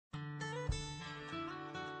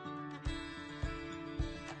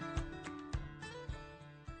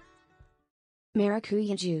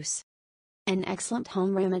Maracuja juice. An excellent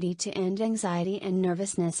home remedy to end anxiety and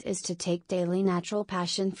nervousness is to take daily natural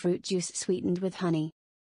passion fruit juice sweetened with honey.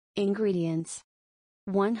 Ingredients: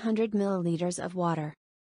 100 milliliters of water,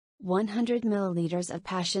 100 milliliters of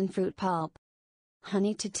passion fruit pulp,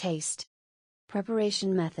 honey to taste.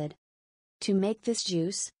 Preparation method. To make this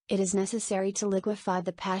juice, it is necessary to liquefy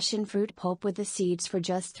the passion fruit pulp with the seeds for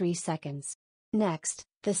just 3 seconds. Next,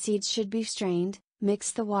 the seeds should be strained.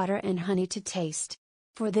 Mix the water and honey to taste.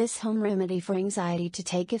 For this home remedy for anxiety to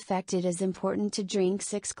take effect, it is important to drink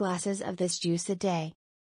 6 glasses of this juice a day.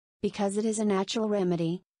 Because it is a natural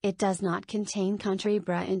remedy, it does not contain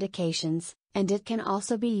contraindications, and it can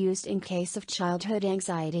also be used in case of childhood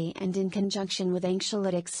anxiety and in conjunction with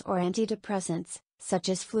anxiolytics or antidepressants, such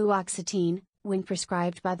as fluoxetine, when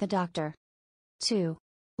prescribed by the doctor. 2.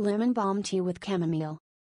 Lemon balm tea with chamomile.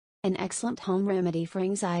 An excellent home remedy for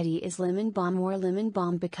anxiety is lemon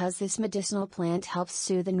balm because this medicinal plant helps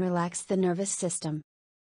soothe and relax the nervous system.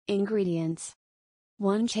 Ingredients: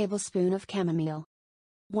 1 tablespoon of chamomile,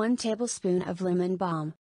 1 tablespoon of lemon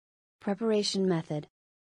balm. Preparation method.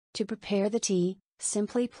 To prepare the tea,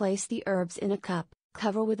 simply place the herbs in a cup,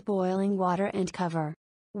 cover with boiling water and cover.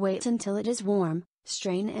 Wait until it is warm,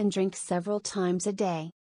 strain and drink several times a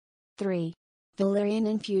day. 3. Valerian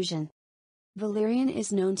infusion. Valerian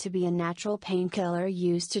is known to be a natural painkiller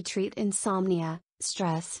used to treat insomnia,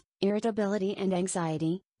 stress, irritability and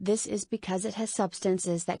anxiety. This is because it has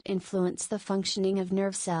substances that influence the functioning of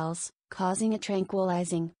nerve cells, causing a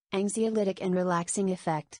tranquilizing, anxiolytic and relaxing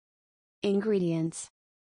effect. Ingredients: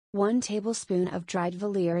 1 tablespoon of dried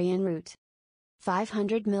valerian root,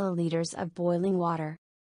 500 milliliters of boiling water.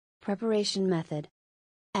 Preparation method.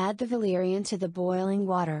 Add the valerian to the boiling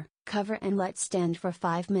water, cover and let stand for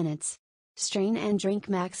 5 minutes. Strain and drink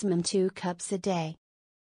maximum 2 cups a day.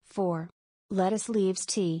 4. Lettuce leaves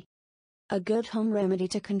tea. A good home remedy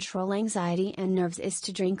to control anxiety and nerves is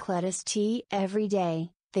to drink lettuce tea every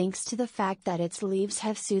day, thanks to the fact that its leaves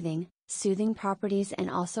have soothing properties and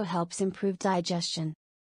also helps improve digestion.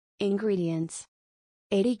 Ingredients: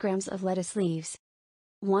 80 grams of lettuce leaves,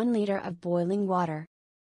 1 liter of boiling water.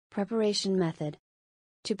 Preparation method.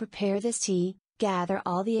 To prepare this tea, gather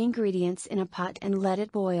all the ingredients in a pot and let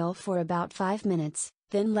it boil for about 5 minutes,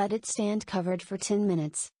 then let it stand covered for 10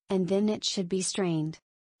 minutes, and then it should be strained.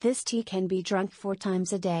 This tea can be drunk 4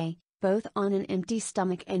 times a day, both on an empty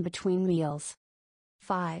stomach and between meals.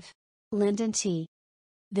 5. Linden tea.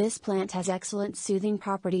 This plant has excellent soothing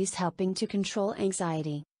properties helping to control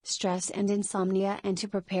anxiety, stress and insomnia, and to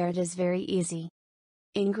prepare it is very easy.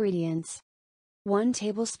 Ingredients: 1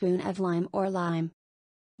 tablespoon of lime or lime,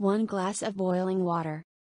 1 glass of boiling water.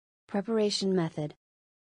 Preparation method.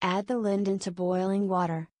 Add the linden to boiling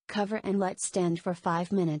water, cover and let stand for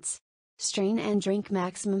 5 minutes. Strain and drink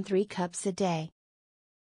maximum 3 cups a day.